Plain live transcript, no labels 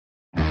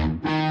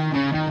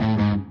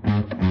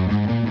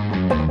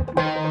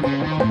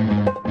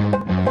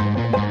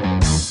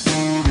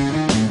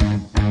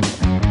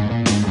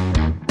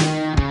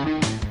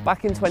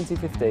Back in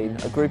 2015,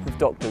 a group of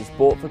doctors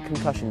brought the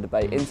concussion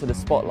debate into the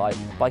spotlight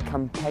by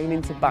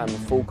campaigning to ban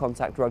full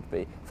contact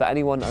rugby for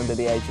anyone under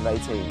the age of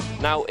 18.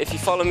 Now, if you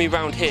follow me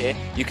round here,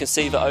 you can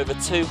see that over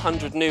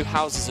 200 new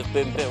houses have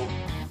been built.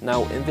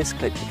 Now, in this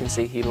clip, you can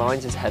see he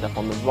lines his head up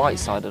on the right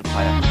side of the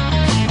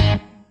player.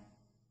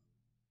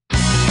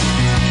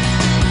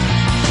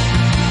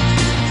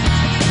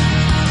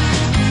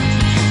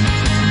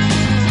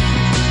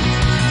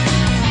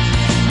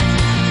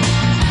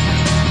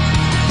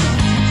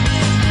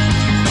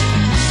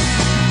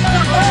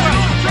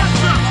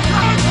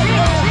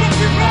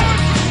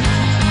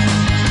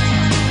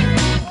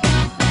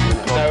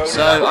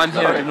 So I'm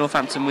here at the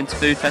Northampton Winter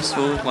Food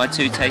Festival with my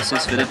two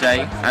tasters for the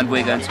day, and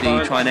we're going to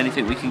be trying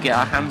anything we can get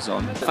our hands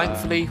on.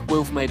 Thankfully,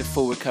 Wilf made a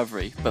full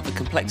recovery, but the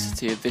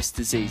complexity of this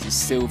disease is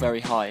still very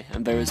high,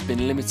 and there has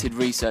been limited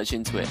research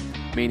into it,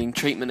 meaning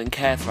treatment and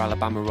care for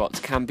Alabama rots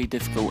can be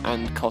difficult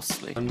and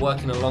costly. I'm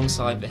working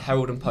alongside the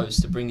Herald and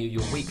Post to bring you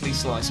your weekly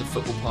slice of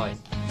football pie.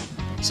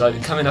 So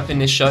coming up in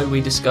this show, we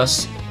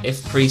discuss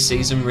if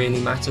pre-season really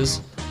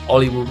matters.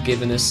 Ollie will be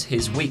giving us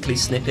his weekly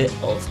snippet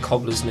of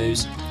Cobbler's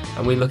news,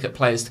 and we look at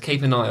players to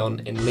keep an eye on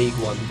in League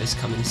One this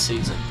coming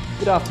season.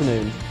 Good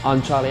afternoon,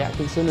 I'm Charlie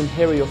Atkinson and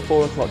here are your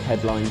 4 o'clock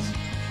headlines.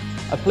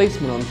 A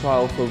policeman on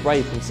trial for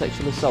rape and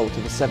sexual assault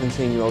of a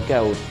 17-year-old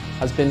girl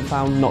has been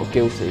found not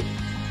guilty.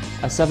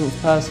 A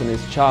 7th person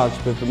is charged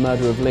with the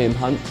murder of Liam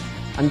Hunt,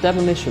 and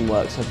demolition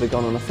works have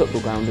begun on a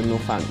football ground in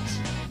Northants.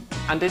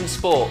 And in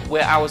sport,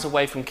 we're hours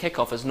away from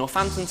kick-off as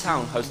Northampton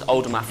Town host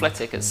Oldham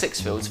Athletic at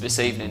Sixfields this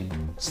evening.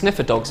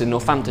 Sniffer dogs in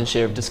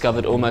Northamptonshire have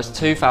discovered almost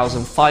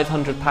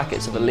 2,500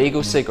 packets of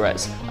illegal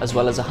cigarettes, as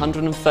well as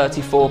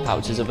 134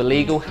 pouches of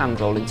illegal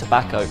hand-rolling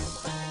tobacco.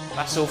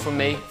 That's all from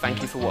me,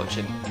 thank you for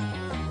watching.